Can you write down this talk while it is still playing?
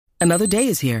Another day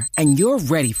is here, and you're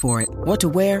ready for it. What to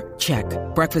wear? Check.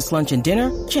 Breakfast, lunch, and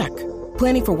dinner? Check.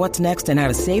 Planning for what's next and how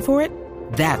to save for it?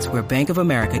 That's where Bank of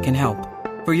America can help.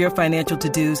 For your financial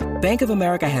to-dos, Bank of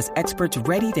America has experts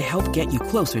ready to help get you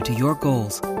closer to your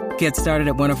goals. Get started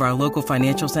at one of our local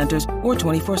financial centers or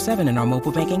 24/7 in our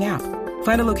mobile banking app.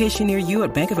 Find a location near you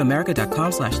at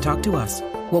bankofamerica.com/talktous.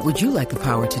 What would you like the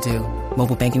power to do?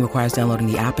 Mobile banking requires downloading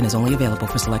the app and is only available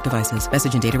for select devices.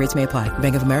 Message and data rates may apply.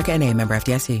 Bank of America N.A., member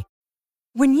FDIC.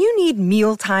 When you need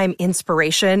mealtime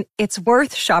inspiration, it's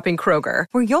worth shopping Kroger,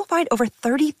 where you'll find over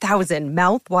 30,000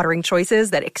 mouth-watering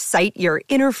choices that excite your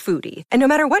inner foodie. And no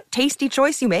matter what tasty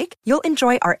choice you make, you'll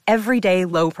enjoy our everyday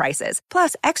low prices,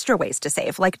 plus extra ways to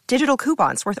save, like digital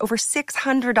coupons worth over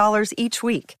 $600 each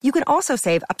week. You can also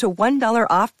save up to $1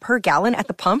 off per gallon at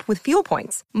the pump with fuel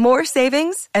points. More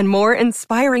savings and more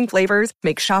inspiring flavors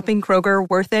make shopping Kroger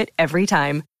worth it every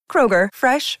time. Kroger,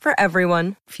 fresh for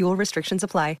everyone. Fuel restrictions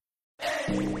apply.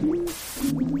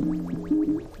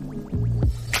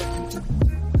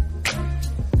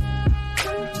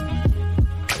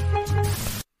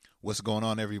 What's going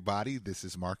on, everybody? This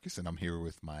is Marcus, and I'm here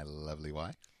with my lovely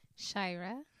wife,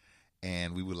 Shira.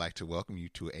 And we would like to welcome you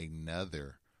to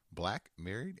another Black,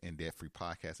 Married, and Debt-Free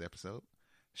podcast episode.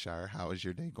 Shira, how is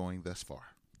your day going thus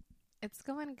far? It's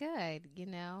going good,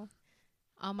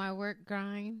 on my work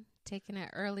grind, taking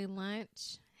an early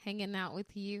lunch, hanging out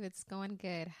with you. It's going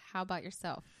good. How about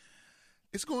yourself?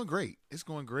 It's going great.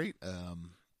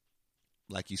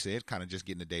 Like you said, kind of just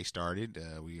getting the day started.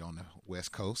 We on the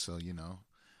West Coast, so,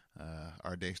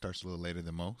 our day starts a little later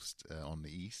than most on the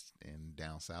East and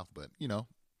down South. But,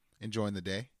 enjoying the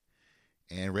day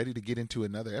and ready to get into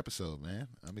another episode, man.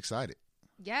 I'm excited.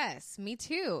 Yes, me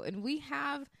too. And we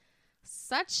have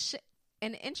such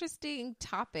an interesting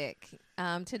topic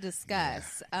to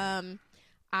discuss. Yeah.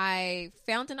 I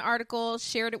found an article,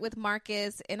 shared it with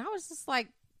Marcus, and I was just like,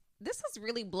 this is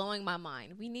really blowing my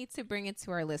mind. We need to bring it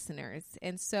to our listeners.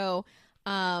 And so,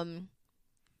 so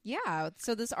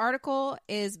this article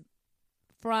is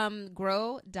from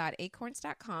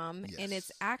grow.acorns.com, yes. And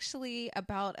it's actually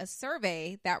about a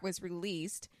survey that was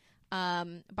released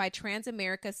by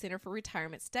Transamerica Center for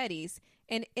Retirement Studies.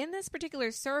 And in this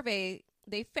particular survey,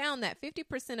 they found that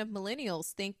 50% of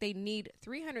millennials think they need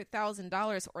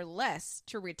 $300,000 or less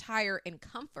to retire in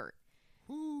comfort.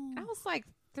 Ooh. I was like,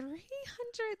 $300,000?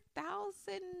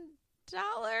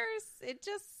 It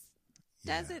just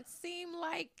doesn't seem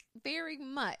like very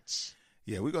much.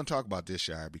 Yeah, we're going to talk about this,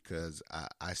 Shire, because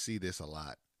I see this a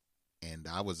lot, and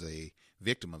I was a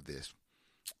victim of this.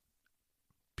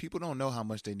 People don't know how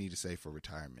much they need to save for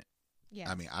retirement. Yes.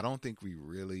 I mean, I don't think we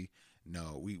really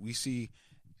know. We see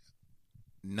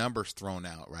numbers thrown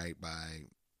out, right, by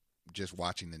just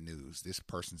watching the news. This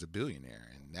person's a billionaire,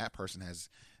 and that person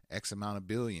has X amount of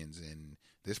billions, and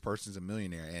this person's a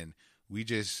millionaire. And we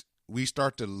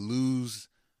start to lose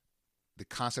the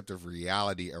concept of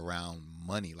reality around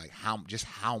money, like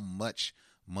how much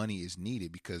money is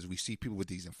needed, because we see people with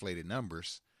these inflated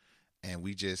numbers, and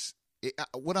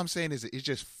what I'm saying is it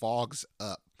just fogs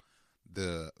up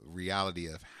the reality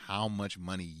of how much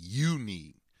money you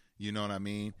need. You know what I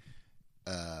mean?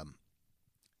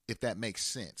 If that makes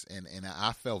sense. And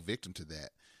I fell victim to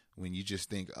that when you just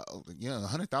think,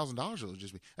 $100,000 will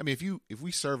just be, I mean, if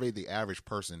we survey the average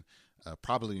person,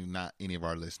 probably not any of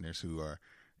our listeners who are,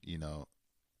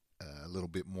 a little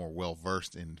bit more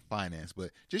well-versed in finance, but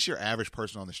just your average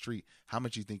person on the street, how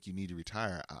much you think you need to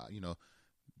retire,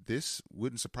 this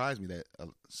wouldn't surprise me that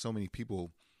so many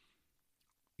people,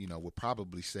 would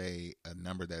probably say a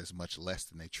number that is much less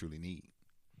than they truly need.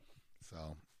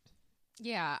 So.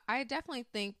 Yeah, I definitely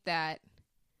think that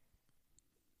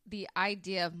the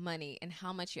idea of money and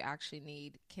how much you actually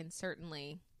need can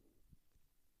certainly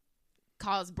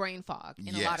cause brain fog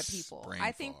in a lot of people.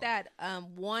 I think that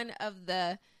one of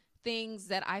the things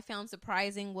that I found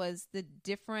surprising was the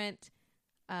different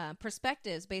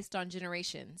perspectives based on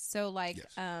generations. So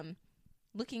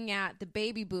looking at the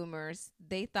baby boomers,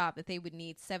 they thought that they would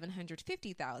need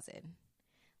 $750,000.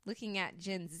 Looking at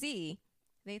Gen Z,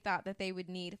 they thought that they would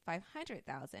need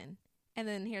 $500,000. And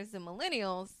then here's the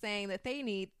millennials saying that they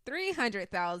need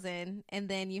 $300,000. And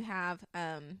then you have,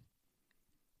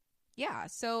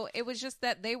 so it was just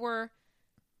that they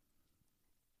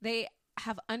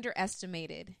have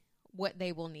underestimated what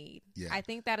they will need. Yeah. I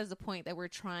think that is the point that we're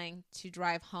trying to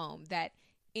drive home, that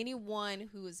anyone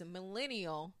who is a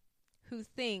millennial who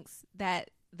thinks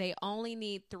that they only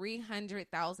need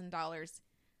 $300,000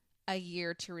 a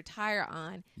year to retire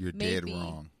on, you're dead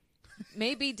wrong.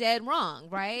 May be dead wrong,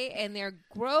 right? And they're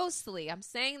I'm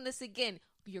saying this again,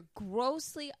 you're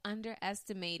grossly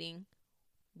underestimating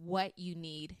what you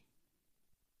need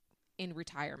in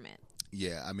retirement.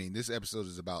 Yeah, I mean, this episode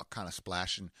is about kind of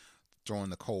throwing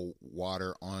the cold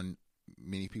water on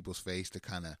many people's face to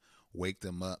kind of wake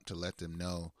them up, to let them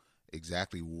know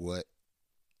exactly what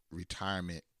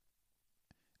retirement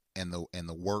and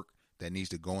the work that needs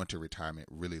to go into retirement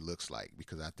really looks like.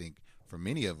 Because I think for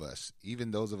many of us,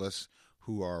 even those of us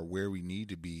who are where we need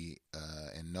to be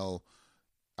and know,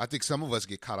 I think some of us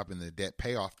get caught up in the debt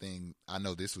payoff thing. I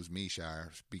know this was me, Shire,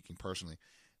 speaking personally,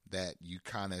 that you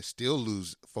kind of still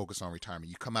lose focus on retirement.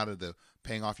 You come out of the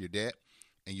paying off your debt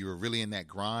and you were really in that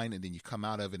grind, and then you come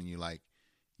out of it and you're like,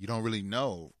 you don't really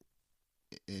know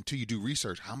until you do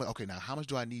research. How much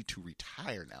do I need to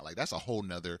retire now? Like, that's a whole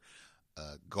nother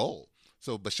goal.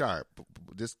 So, Bashar,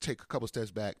 just take a couple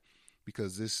steps back,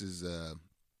 because this is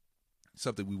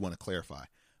something we want to clarify.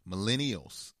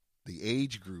 Millennials, the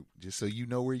age group, just so you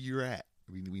know where you're at.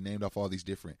 We named off all these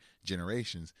different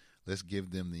generations. Let's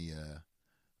give them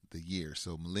the year.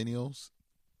 So millennials,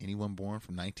 anyone born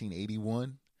from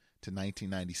 1981 to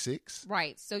 1996.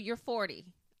 Right. So you're 40.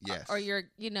 Yes. Or you're,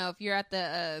 if you're at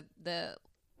the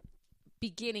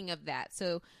beginning of that.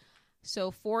 So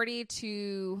 40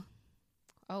 to,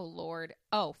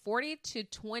 40 to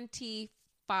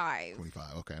 25.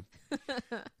 25, okay.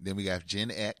 Then we got Gen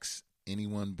X,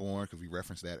 anyone born, because we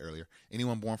referenced that earlier,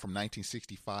 anyone born from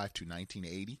 1965 to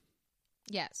 1980.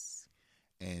 Yes.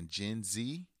 And Gen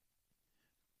Z,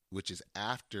 which is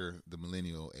after the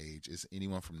millennial age, is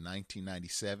anyone from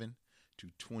 1997 to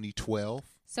 2012.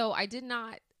 So I did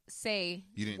not say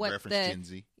you didn't reference Gen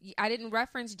Z. I didn't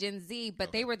reference Gen Z, but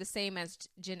okay. They were the same as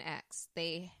Gen X.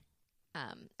 They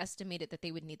estimated that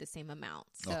they would need the same amount.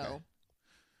 So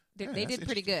okay. they did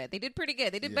pretty good. They did pretty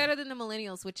good. They did better than the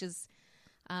millennials, which is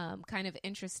kind of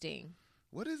interesting.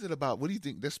 What is it about? What do you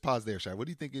think? Let's pause there, Shai. What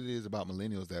do you think it is about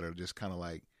millennials that are just kind of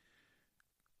like,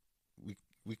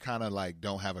 we kind of like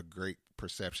don't have a great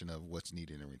perception of what's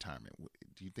needed in retirement?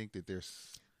 Do you think that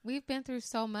we've been through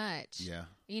so much? Yeah.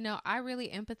 I really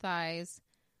empathize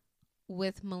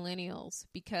with millennials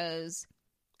because,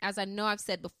 as I know I've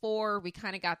said before, we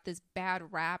kind of got this bad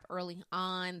rap early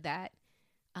on that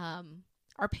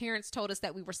our parents told us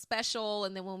that we were special.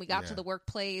 And then when we got to the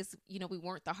workplace, we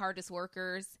weren't the hardest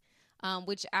workers.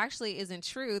 Which actually isn't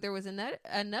true. There was another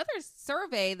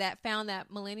survey that found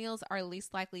that millennials are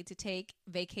least likely to take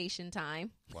vacation time.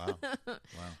 Wow.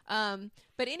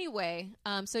 But anyway,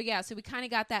 so we kind of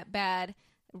got that bad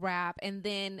rap. And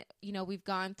then, we've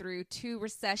gone through 2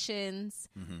 recessions.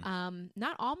 Mm-hmm.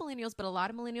 Not all millennials, but a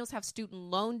lot of millennials have student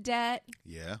loan debt.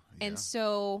 Yeah. And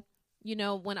so,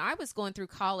 when I was going through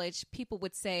college, people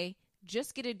would say,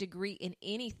 just get a degree in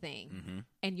anything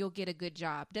and you'll get a good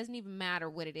job. Doesn't even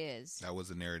matter what it is. That was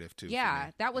a narrative too.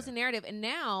 Yeah, that was a narrative. And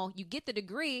now you get the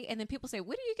degree and then people say,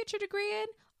 what do you get your degree in?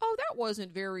 Oh, that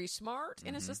wasn't very smart.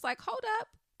 And it's just like, hold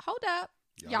up.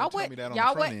 Y'all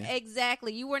would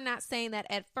exactly. You were not saying that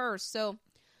at first. So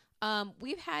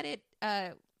we've had it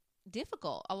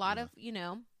difficult. A lot of,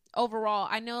 overall,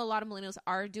 I know a lot of millennials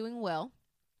are doing well,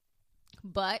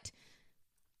 but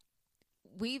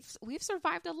we've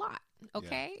survived a lot.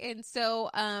 Okay. Yeah. And so,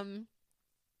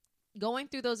 going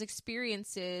through those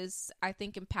experiences, I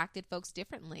think impacted folks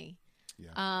differently.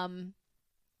 Yeah.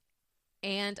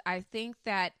 And I think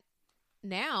that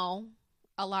now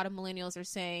a lot of millennials are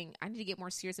saying, I need to get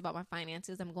more serious about my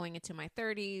finances. I'm going into my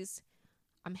 30s.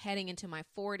 I'm heading into my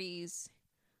 40s.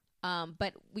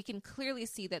 But we can clearly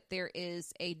see that there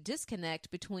is a disconnect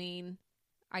between,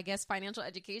 I guess, financial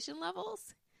education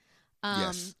levels.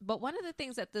 Yes. But one of the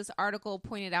things that this article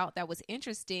pointed out that was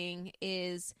interesting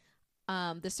is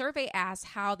the survey asked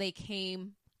how they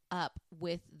came up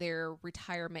with their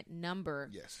retirement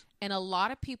number. Yes. And a lot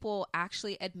of people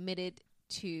actually admitted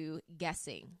to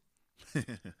guessing.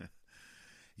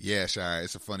 Yeah, Shire,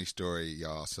 it's a funny story,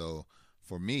 y'all. So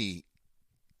for me,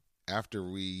 after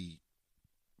we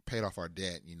paid off our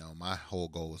debt, my whole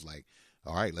goal was like,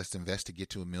 all right, let's invest to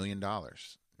get to $1 million,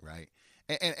 right?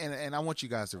 And I want you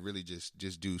guys to really just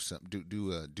do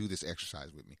this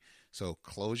exercise with me. So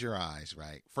close your eyes,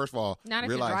 right? First of all, not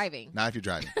if you're driving. Not if you're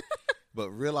driving. But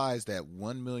realize that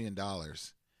 $1 million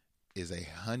is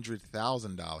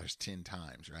 $100,000 10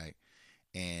 times, right?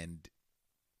 And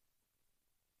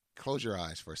close your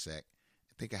eyes for a sec.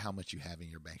 Think of how much you have in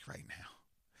your bank right now.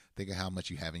 Think of how much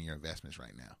you have in your investments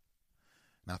right now.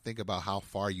 Now think about how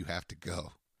far you have to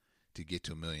go to get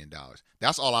to $1 million.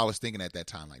 That's all I was thinking at that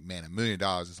time. Like, man, $1 million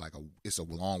is like it's a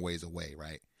long ways away,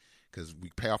 right? Because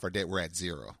we pay off our debt, we're at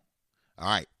 0. All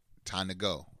right, time to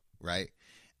go, right?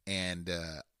 And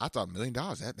I thought $1 million,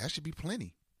 that should be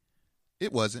plenty.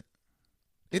 It wasn't.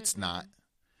 It's not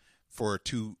for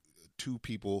two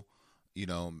people.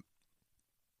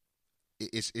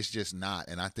 it's just not.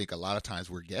 And I think a lot of times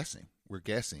we're guessing. We're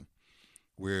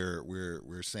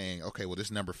saying, okay, well,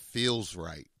 this number feels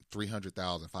right.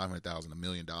 300,000, 500,000, $1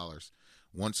 million.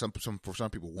 For some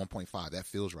people, 1.5. That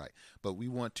feels right. But we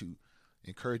want to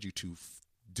encourage you to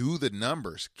do the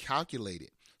numbers, calculate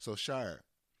it. So, Shire,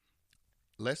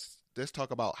 let's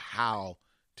talk about how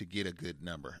to get a good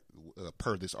number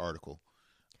per this article.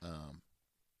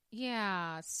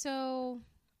 So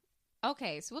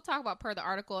we'll talk about per the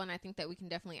article, and I think that we can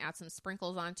definitely add some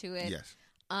sprinkles onto it. Yes.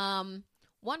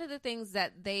 One of the things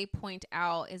that they point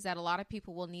out is that a lot of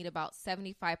people will need about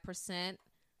 75%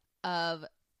 of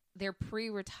their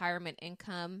pre-retirement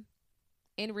income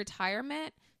in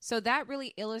retirement. So that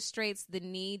really illustrates the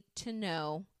need to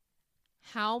know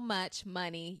how much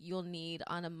money you'll need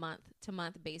on a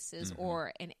month-to-month basis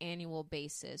or an annual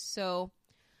basis. So,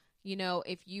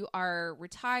 if you are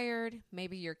retired,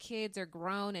 maybe your kids are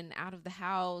grown and out of the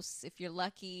house. If you're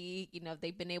lucky,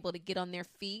 they've been able to get on their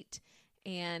feet,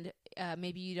 and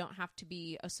maybe you don't have to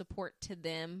be a support to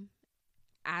them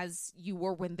as you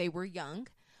were when they were young.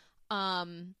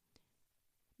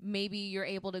 Maybe you're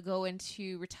able to go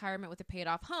into retirement with a paid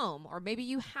off home, or maybe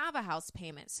you have a house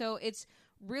payment. So it's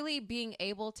really being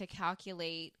able to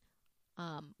calculate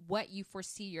what you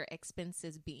foresee your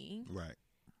expenses being. Right.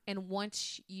 And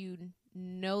once you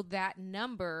know that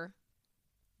number,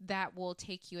 that will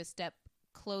take you a step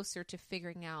closer to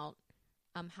figuring out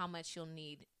how much you'll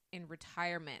need in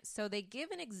retirement. So they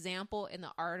give an example in the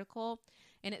article,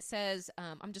 and it says,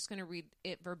 I'm just going to read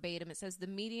it verbatim. It says the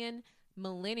median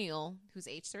millennial, who's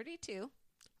age 32,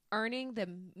 earning the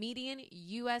median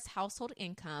U.S. household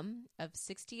income of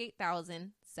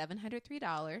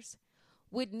 $68,703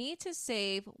 would need to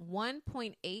save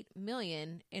 $1.8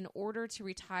 million in order to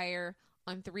retire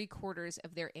on 3/4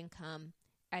 of their income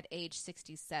at age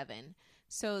 67.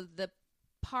 So the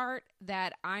part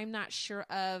that I'm not sure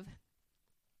of,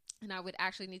 and I would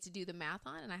actually need to do the math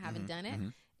on, and I haven't done it,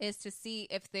 is to see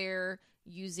if they're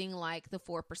using like the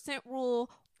 4%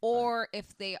 rule, or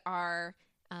if they are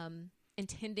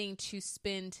intending to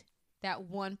spend that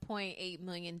 $1.8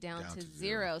 million down to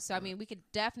zero. So, I mean, we could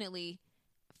definitely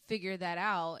figure that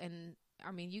out. And,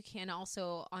 I mean, you can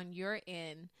also on your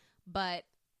end. But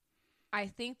I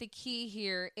think the key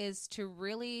here is to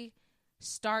really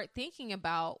start thinking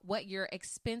about what your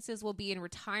expenses will be in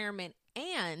retirement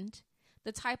and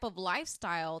the type of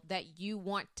lifestyle that you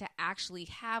want to actually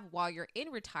have while you're in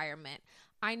retirement.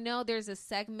 I know there's a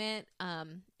segment,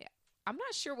 I'm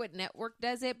not sure what network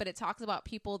does it, but it talks about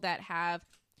people that have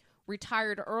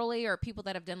retired early or people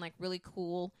that have done like really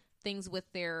cool things with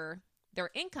their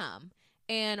income.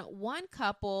 And one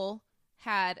couple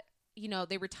had,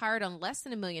 they retired on less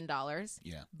than $1 million,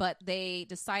 but they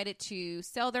decided to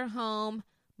sell their home,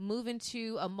 move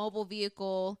into a mobile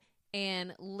vehicle,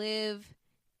 and live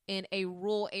in a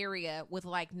rural area with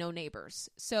like no neighbors.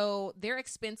 So their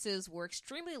expenses were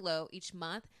extremely low each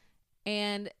month.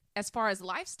 And as far as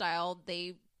lifestyle,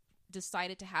 they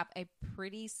decided to have a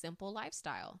pretty simple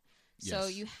lifestyle. Yes. So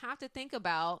you have to think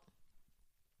about,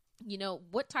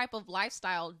 what type of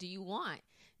lifestyle do you want?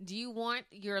 Do you want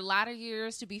your latter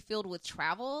years to be filled with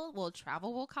travel? Well,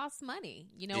 travel will cost money.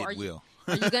 Are you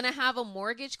going to have a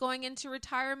mortgage going into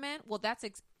retirement? Well, that's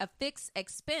a fixed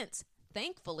expense,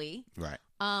 thankfully. Right.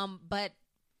 But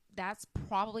that's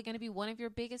probably going to be one of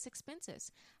your biggest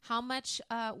expenses. How much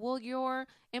will your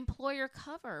employer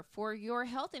cover for your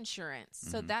health insurance?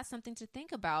 So that's something to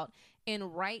think about.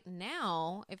 And right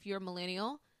now, if you're a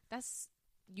millennial,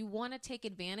 you want to take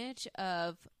advantage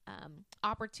of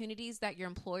opportunities that your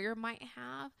employer might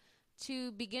have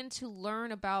to begin to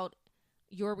learn about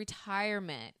your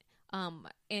retirement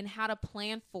and how to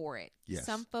plan for it. Yes.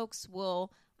 Some folks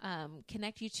will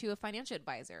connect you to a financial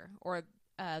advisor or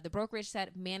the brokerage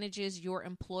that manages your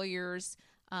employer's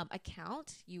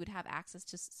account. You would have access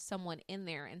to someone in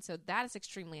there. And so that is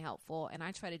extremely helpful. And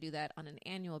I try to do that on an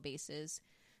annual basis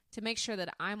to make sure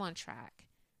that I'm on track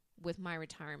with my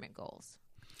retirement goals.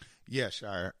 Yeah,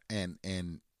 Shire. And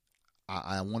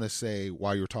I want to say,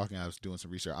 while you were talking, I was doing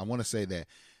some research. I want to say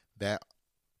that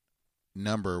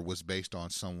number was based on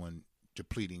someone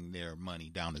depleting their money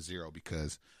down to zero,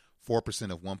 because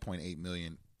 4% of 1.8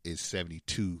 million is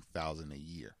 72,000 a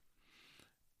year.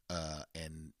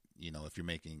 And if you're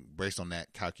making, based on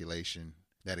that calculation,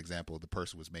 that example, the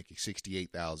person was making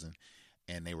 68,000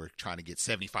 and they were trying to get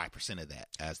 75% of that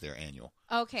as their annual.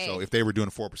 Okay. So if they were doing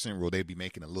a 4% rule, they'd be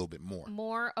making a little bit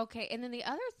more. Okay. And then the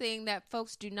other thing that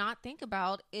folks do not think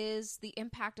about is the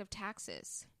impact of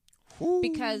taxes. Ooh.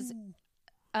 Because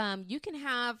you can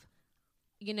have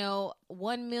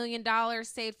 $1 million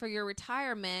saved for your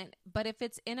retirement, but if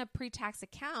it's in a pre-tax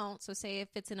account, so say if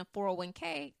it's in a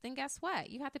 401k, then guess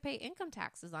what? You have to pay income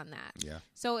taxes on that. Yeah.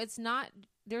 So it's not,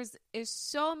 there's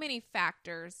so many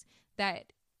factors that,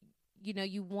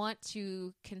 you want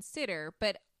to consider,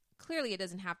 but clearly it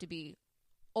doesn't have to be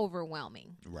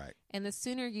overwhelming. Right. And the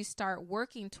sooner you start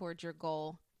working towards your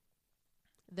goal,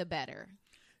 the better.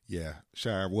 Yeah.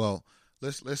 Shire, well,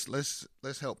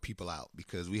 let's help people out,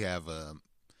 because we have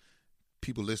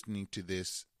people listening to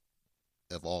this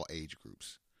of all age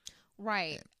groups.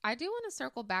 Right. I do want to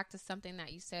circle back to something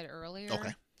that you said earlier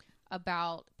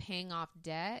about paying off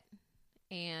debt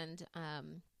and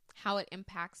how it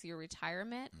impacts your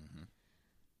retirement. Mm-hmm.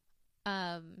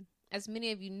 As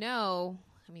many of you know,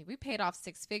 we paid off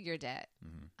six-figure debt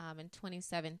in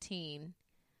 2017.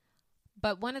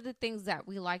 But one of the things that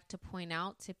we like to point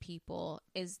out to people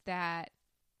is that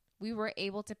we were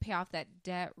able to pay off that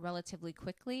debt relatively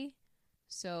quickly.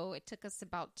 So it took us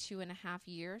about 2.5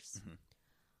 years. Mm-hmm.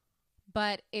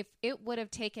 But if it would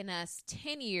have taken us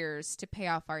 10 years to pay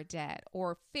off our debt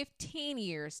or 15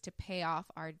 years to pay off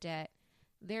our debt,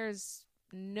 there's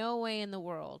no way in the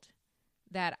world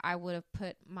that I would have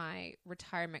put my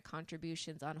retirement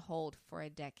contributions on hold for a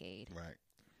decade. Right.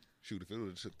 Shoot, if it would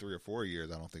have took 3 or 4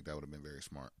 years, I don't think that would have been very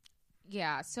smart.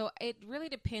 Yeah. So it really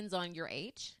depends on your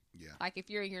age. Yeah. Like if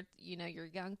you're in your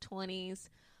young 20s.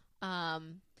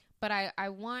 But I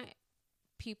want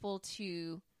people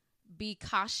to be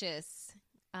cautious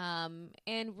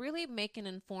and really make an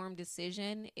informed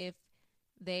decision if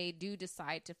they do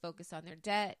decide to focus on their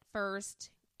debt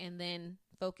first and then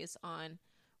focus on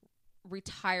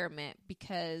retirement.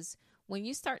 Because when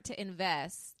you start to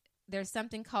invest, there's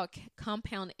something called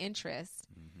compound interest.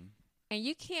 Mm-hmm. And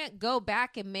you can't go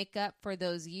back and make up for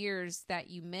those years that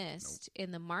you missed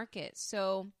in the market.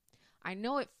 So I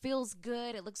know it feels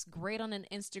good. It looks great on an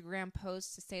Instagram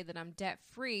post to say that I'm debt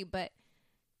free, but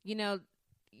you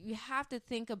have to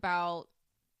think about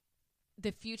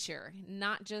the future,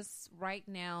 not just right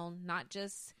now, not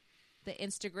just the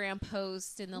Instagram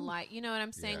post and the like. You know what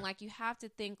I'm saying? Yeah. Like you have to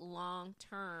think long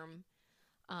term.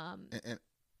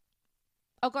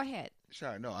 Oh, go ahead.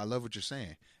 Sure. No, I love what you're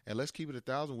saying. And let's keep it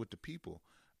 1,000 with the people.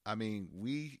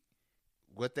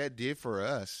 What that did for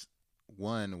us,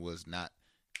 one, was not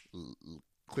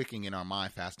clicking in our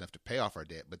mind fast enough to pay off our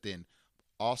debt, but then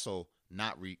also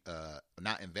not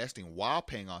investing while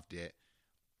paying off debt.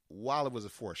 While it was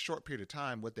for a short period of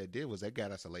time, what that did was that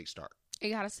got us a late start. It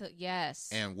got us yes.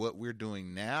 And what we're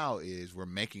doing now is we're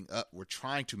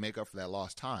trying to make up for that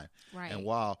lost time. Right. And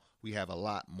while we have a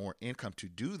lot more income to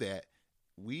do that,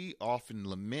 we often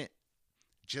lament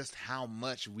just how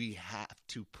much we have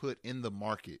to put in the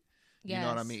market. Yes. You know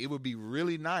what I mean? It would be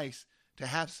really nice to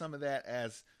have some of that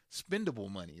as spendable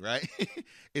money, right?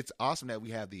 It's awesome that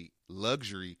we have the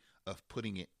luxury of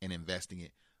putting it and investing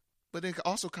it. But it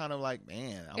also kind of like,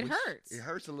 man, it hurts. It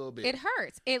hurts a little bit. It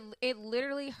hurts. It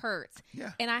literally hurts.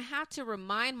 Yeah. And I have to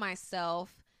remind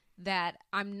myself that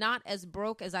I'm not as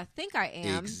broke as I think I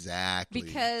am. Exactly.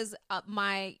 Because a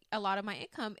lot of my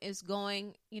income is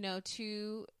going,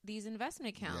 to these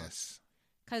investment accounts. Yes.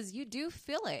 Because you do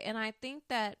feel it. And I think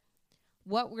that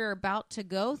what we're about to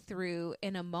go through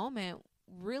in a moment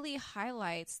really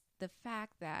highlights the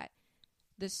fact that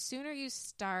the sooner you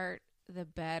start, the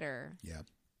better. Yeah.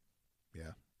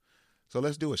 Yeah. So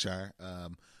let's do it, Shire.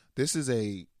 This is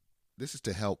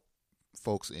to help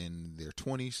folks in their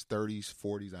 20s, 30s,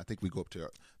 40s. I think we go up to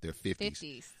their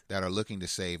 50s that are looking to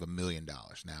save $1 million.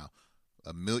 Now,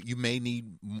 you may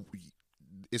need.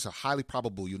 It's a highly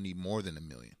probable you'll need more than $1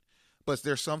 million, but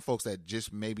there's some folks that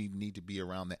just maybe need to be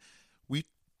around that. We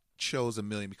chose $1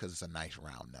 million because it's a nice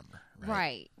round number.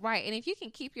 Right. And if you can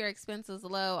keep your expenses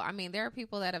low, there are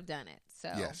people that have done it.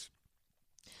 So yes.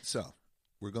 So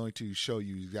we're going to show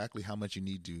you exactly how much you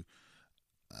need to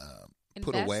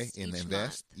put away and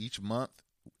invest each month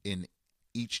in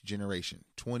each generation,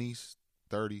 20s,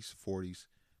 30s, 40s,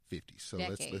 50s. So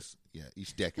let's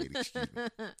each decade, excuse me.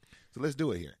 So let's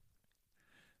do it here.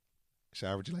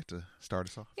 Shire, would you like to start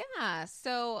us off? Yeah.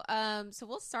 So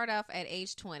we'll start off at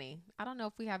age 20. I don't know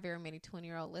if we have very many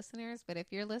 20-year-old listeners, but if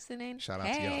you're listening, shout out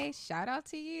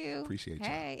to you. Appreciate you.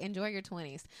 Hey, enjoy your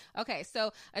 20s. Okay.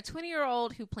 So a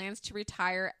 20-year-old who plans to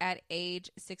retire at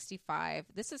age 65,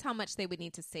 this is how much they would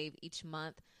need to save each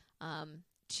month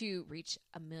to reach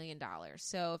 $1 million.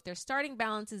 So if their starting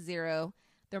balance is $0,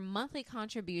 their monthly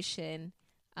contribution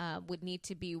would need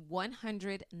to be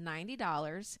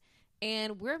 $190.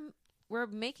 And we're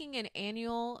making an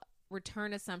annual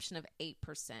return assumption of 8%.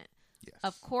 Yes.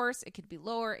 Of course, it could be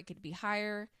lower, it could be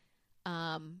higher.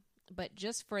 But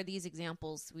just for these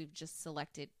examples, we've just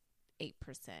selected 8%.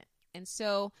 And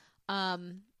so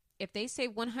if they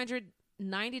save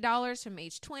 $190 from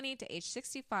age 20 to age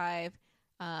 65,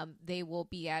 they will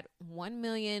be at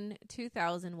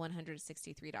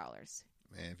 $1,002,163.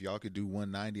 Man, if y'all could do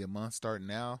 $190 a month starting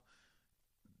now,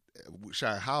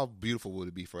 Shire, how beautiful would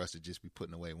it be for us to just be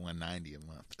putting away $190 a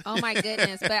month? Oh my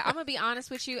goodness! But I'm gonna be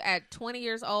honest with you. At 20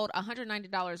 years old,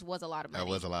 $190 was a lot of money. That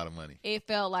was a lot of money. It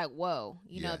felt like, whoa,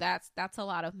 you know, that's a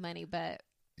lot of money. But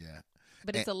yeah,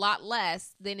 but it's a lot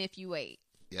less than if you wait.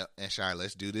 Yep. And Shire,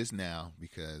 let's do this now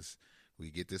because we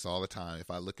get this all the time.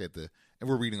 If I look at and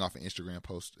we're reading off an Instagram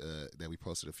post that we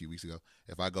posted a few weeks ago.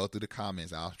 If I go through the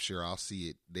comments, I'm sure I'll see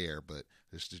it there. But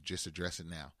let's just address it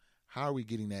now. How are we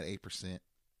getting that 8%?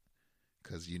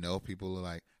 Because, you know, people are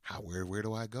like, where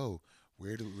do I go?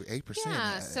 Where do 8%?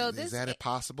 Yeah, so is that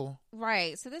possible?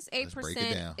 Right. So this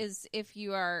 8% is if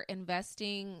you are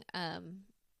investing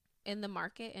in the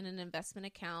market in an investment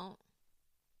account.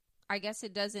 I guess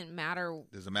it doesn't matter.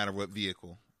 Doesn't matter what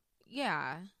vehicle.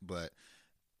 Yeah. But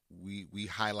we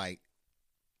highlight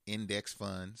index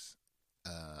funds,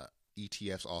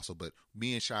 ETFs also. But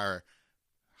me and Shire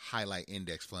highlight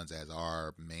index funds as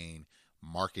our main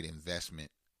market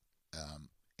investment.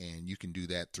 And you can do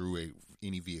that through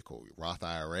any vehicle, Roth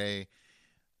IRA,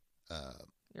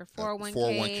 your 401k,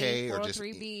 401k, or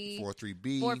 403b,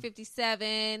 403b,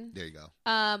 457. There you go.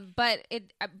 But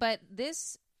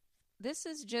this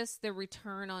is just the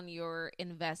return on your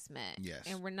investment. Yes.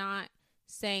 And we're not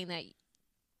saying that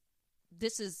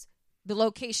this is the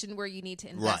location where you need to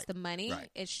invest the money. Right.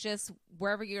 It's just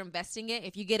wherever you're investing it.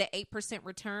 If you get an 8%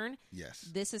 return, yes,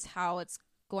 this is how it's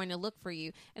going to look for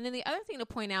you. And then the other thing to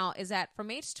point out is that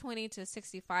from age 20 to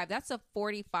 65, that's a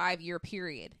 45-year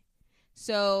period.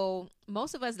 So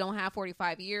most of us don't have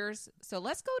 45 years. So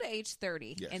let's go to age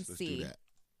 30 and see. Do that.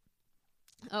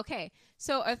 Okay.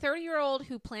 So a 30-year-old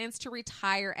who plans to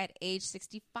retire at age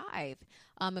 65,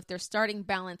 if their starting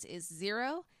balance is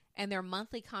 $0 and their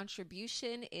monthly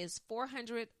contribution is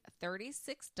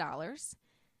 $436,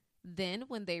 then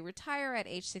when they retire at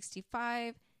age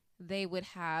 65, they would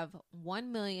have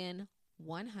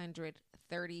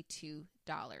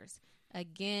 $1,132.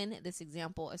 Again, this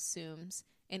example assumes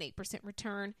an 8%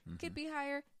 return. Mm-hmm. Could be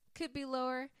higher, could be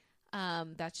lower.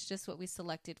 That's just what we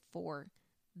selected for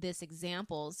this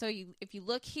example. So if you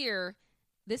look here,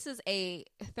 this is a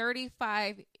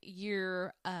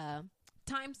 35-year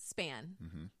time span.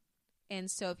 Mm-hmm. And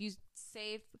so if you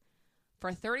save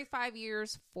for 35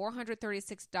 years,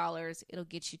 $436, it'll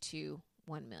get you to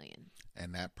 $1 million.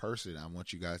 And that person, I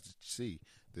want you guys to see,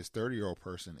 this 30-year-old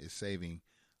person is saving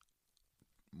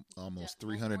almost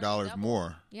 $300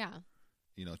 more. Yeah.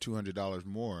 You know, $200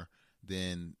 more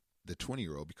than the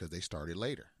 20-year-old because they started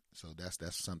later. So that's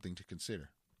something to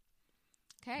consider.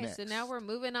 Okay, Next. So now we're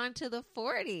moving on to the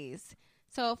 40s.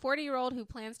 So a 40-year-old who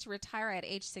plans to retire at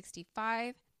age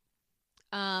 65,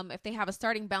 if they have a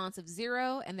starting balance of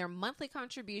 $0 and their monthly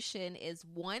contribution is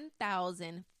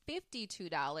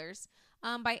 $1,052,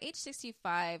 by age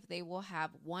 65, they will have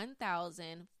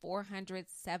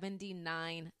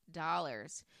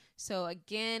 $1,479. So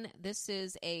again, this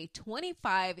is a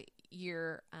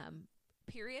 25-year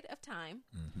period of time,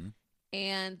 mm-hmm.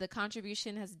 and the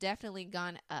contribution has definitely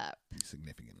gone up.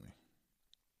 Significantly.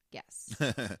 Yes.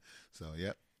 So,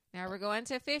 yep. Now we're going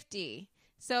to 50.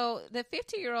 So the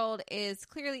 50-year-old is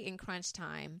clearly in crunch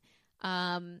time.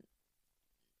 A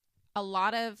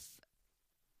lot of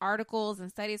articles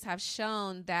and studies have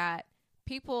shown that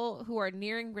people who are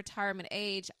nearing retirement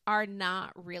age are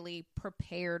not really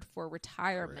prepared for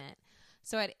retirement. Correct.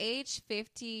 So at age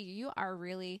 50, you are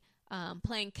really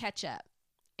playing catch up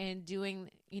and doing,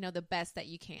 the best that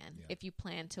you can if you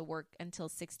plan to work until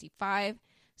 65.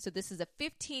 So this is a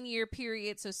 15-year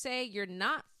period. So say you're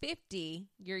not 50,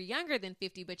 you're younger than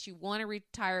 50, but you want to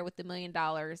retire with $1 million,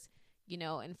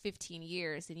 in 15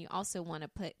 years. And you also want to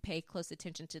pay close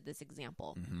attention to this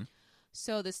example. Mm-hmm.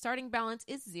 So the starting balance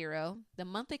is $0. The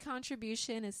monthly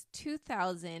contribution is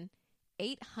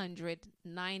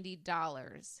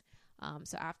 $2,890.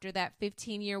 So after that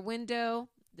 15-year window,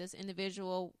 this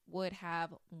individual would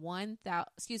have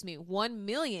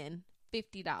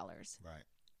 $1,050,000. Right.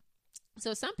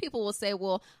 So some people will say,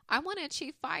 well, I want to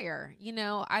achieve FIRE.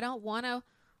 I don't want to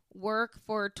work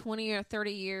for 20 or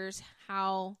 30 years.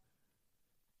 How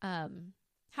can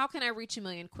I reach $1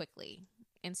 million quickly?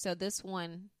 And so this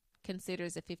one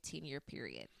considers a 15-year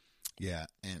period. Yeah.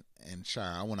 And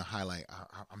Shire, I want to highlight,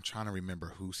 I'm trying to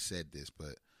remember who said this,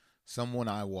 but someone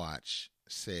I watch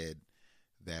said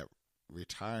that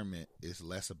retirement is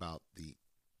less about the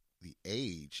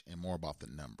age and more about the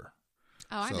number.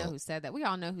 Oh, I know who said that. We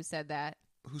all know who said that.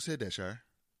 Who said that, Shire?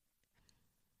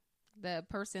 the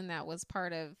person that was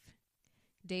part of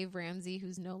Dave Ramsey,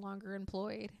 who's no longer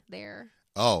employed there.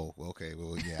 Oh, okay.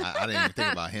 Well, yeah, I didn't even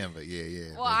think about him, but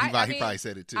yeah. Well, he probably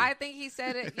said it too. I think he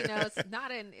said it. It's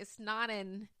not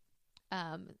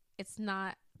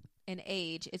an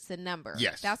age. It's a number.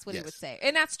 Yes, that's what he would say,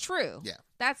 and that's true. Yeah,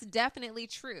 that's definitely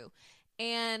true.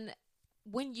 And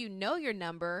when you know your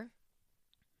number,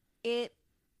 it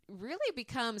really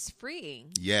becomes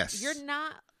freeing. Yes, you're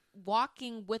not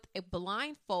walking with a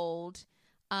blindfold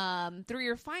through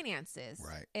your finances.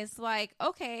 Right. It's like,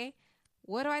 okay,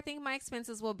 what do I think my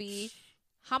expenses will be?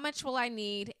 How much will I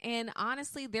need? And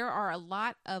honestly, there are a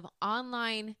lot of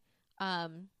online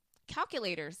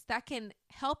calculators that can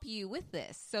help you with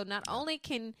this. So not only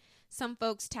can some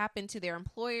folks tap into their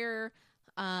employer,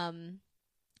 what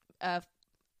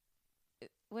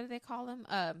do they call them?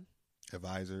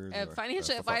 Advisors.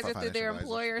 Financial advisor through their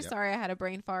employer. Yep. Sorry, I had a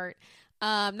brain fart.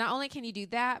 Not only can you do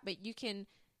that, but you can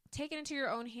take it into your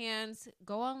own hands,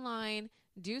 go online,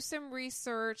 do some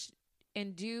research,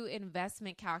 and do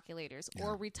investment calculators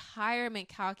or retirement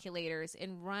calculators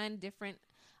and run different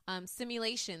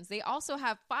simulations. They also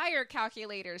have FIRE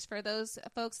calculators for those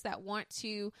folks that want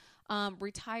to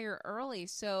retire early.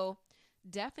 So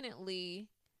definitely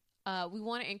we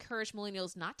want to encourage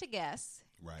millennials not to guess,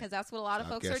 because that's what a lot of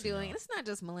folks are doing. And it's not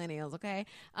just millennials, okay?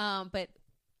 But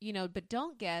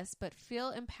don't guess, but feel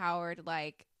empowered.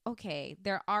 Like, okay,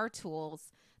 there are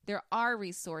tools, there are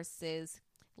resources.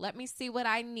 Let me see what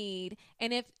I need.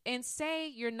 And say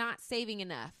you're not saving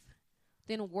enough,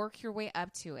 then work your way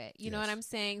up to it. You know what I'm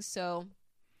saying? So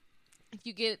if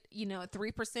you get, a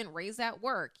 3% raise at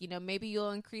work, maybe you'll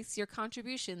increase your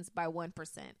contributions by 1%,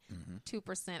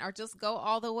 2%, or just go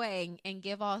all the way and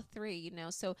give all 3,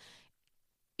 So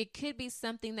it could be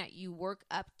something that you work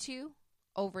up to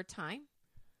over time.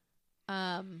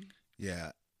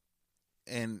 Yeah.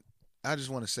 And I just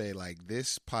want to say, like,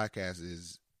 this podcast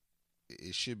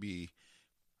it should be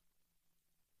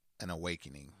an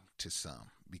awakening to some,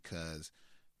 because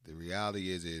the reality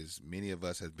is many of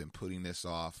us have been putting this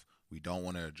off. We don't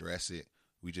want to address it.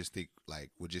 We just think,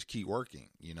 like, we'll just keep working,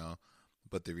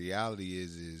 But the reality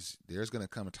is there's going to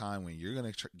come a time when you're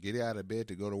going to get out of bed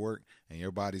to go to work, and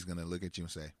your body's going to look at you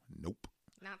and say, nope.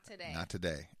 Not today. Not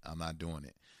today. I'm not doing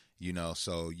it.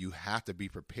 So you have to be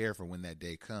prepared for when that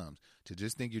day comes. To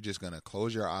just think you're just going to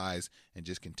close your eyes and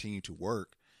just continue to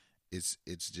work, it's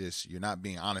just, you're not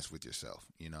being honest with yourself,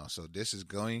 So this is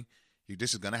going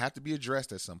to have to be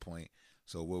addressed at some point.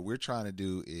 So what we're trying to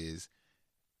do is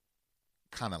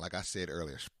kind of, like I said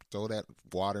earlier, throw that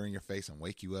water in your face and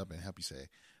wake you up and help you say,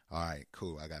 all right,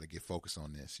 cool, I got to get focused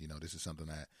on this. This is something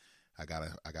that I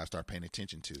gotta start paying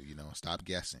attention to, stop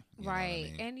guessing.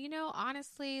 Right. And,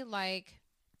 honestly, like,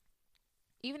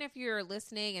 even if you're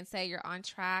listening and say you're on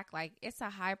track, like, it's a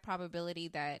high probability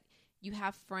that you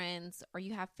have friends or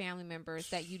you have family members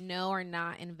that are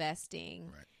not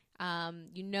investing. Right.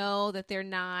 That they're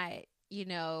not,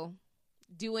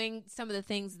 doing some of the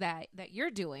things that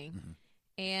you're doing. Mm-hmm.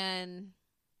 And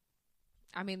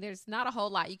I mean, there's not a whole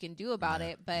lot you can do about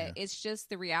it, but it's just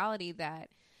the reality that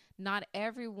not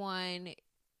everyone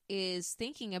is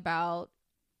thinking about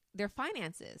their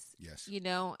finances. Yes.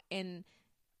 And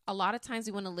a lot of times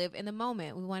we want to live in the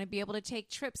moment. We want to be able to take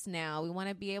trips now. We want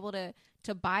to be able to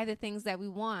buy the things that we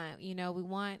want. We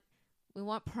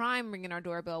want Prime ringing our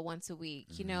doorbell once a week,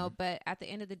 but at the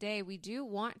end of the day, we do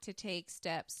want to take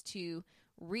steps to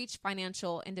reach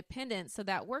financial independence so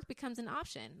that work becomes an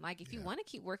option. Like, if you want to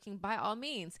keep working, by all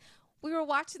means. We were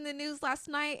watching the news last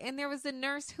night, and there was a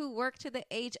nurse who worked to the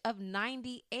age of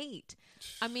 98.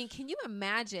 I mean, can you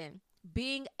imagine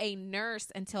being a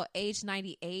nurse until age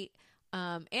 98?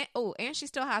 And she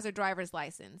still has her driver's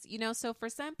license, so for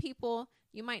some people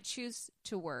you might choose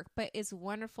to work, but it's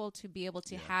wonderful to be able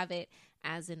to have it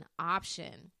as an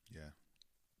option. Yeah.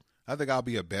 I think I'll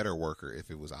be a better worker if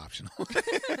it was optional.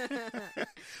 Right.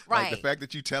 Like, the fact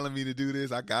that you telling me to do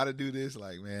this, I got to do this.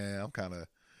 Like, man,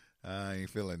 I ain't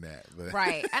feeling that. But.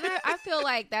 Right. And I feel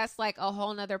like that's like a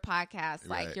whole nother podcast,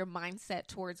 like your mindset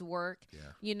towards work,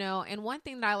 and one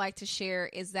thing that I like to share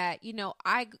is that,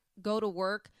 I go to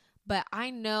work, but I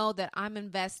know that I'm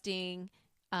investing,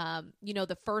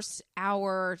 the first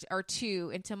hour or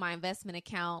two into my investment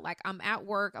account. Like, I'm at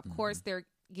work. Of course, they're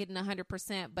getting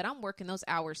 100%, but I'm working those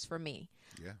hours for me.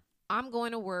 Yeah. I'm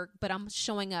going to work, but I'm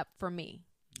showing up for me.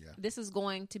 Yeah. This is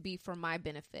going to be for my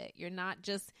benefit. You're not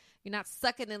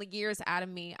sucking the gears out of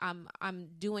me. I'm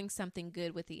doing something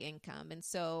good with the income. And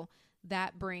so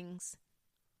that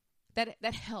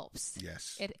helps.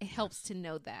 Yes. It helps to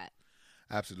know that.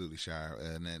 Absolutely, Shire.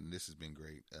 And then this has been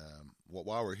great.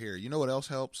 While we're here, you know what else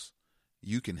helps?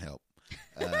 You can help.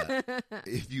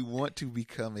 If you want to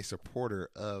become a supporter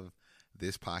of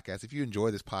this podcast, if you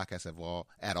enjoy this podcast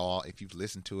at all, if you've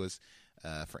listened to us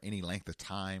for any length of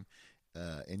time,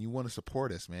 and you want to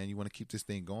support us, man, you want to keep this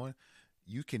thing going,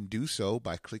 you can do so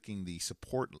by clicking the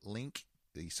support link,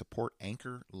 the support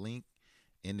anchor link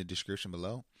in the description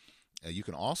below. You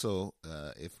can also,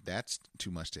 if that's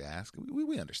too much to ask,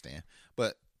 we understand.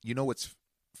 But you know what's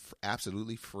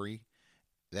absolutely free?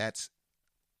 That's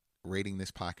rating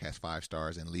this podcast 5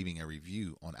 stars and leaving a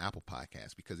review on Apple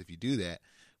Podcasts. Because if you do that,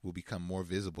 we'll become more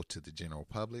visible to the general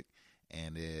public.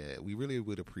 And we really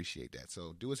would appreciate that.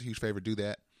 So do us a huge favor, do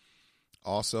that.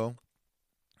 Also,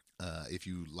 if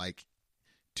you like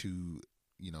to,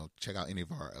 check out any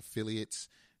of our affiliates,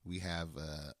 we have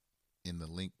in the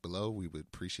link below. We would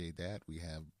appreciate that. We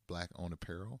have Black-owned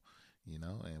apparel,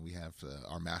 and we have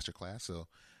our masterclass. So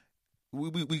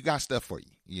we got stuff for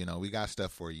you. We got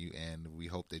stuff for you, and we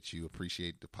hope that you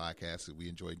appreciate the podcast. We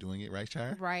enjoy doing it, right,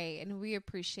 Shire? Right, and we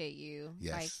appreciate you.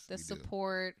 Yes, like the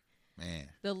support. Man,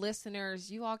 the listeners,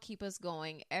 you all keep us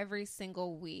going every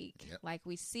single week. Yep. Like,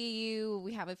 we see you.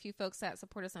 We have a few folks that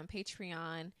support us on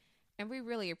Patreon, and we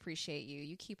really appreciate you.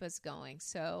 You keep us going.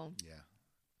 So yeah,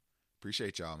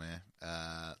 appreciate y'all, man.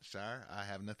 Shire, I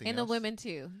have nothing and else. The women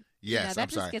too. Yes, that I'm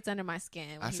just sorry. gets under my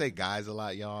skin. I say guys a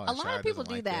lot, y'all. A lot of people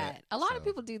do that. A lot of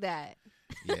people do that.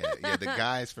 Yeah. The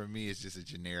guys for me is just a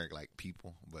generic like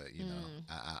people, but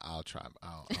I'll try.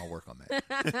 I'll work on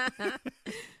that.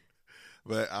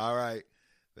 But all right,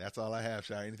 that's all I have.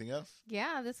 Shire, anything else?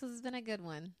 Yeah, this has been a good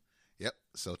one. Yep.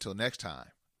 So till next time,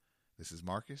 this is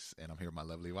Marcus, and I'm here with my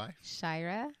lovely wife,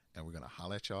 Shira, and we're gonna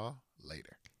holler at y'all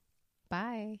later.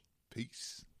 Bye.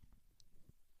 Peace.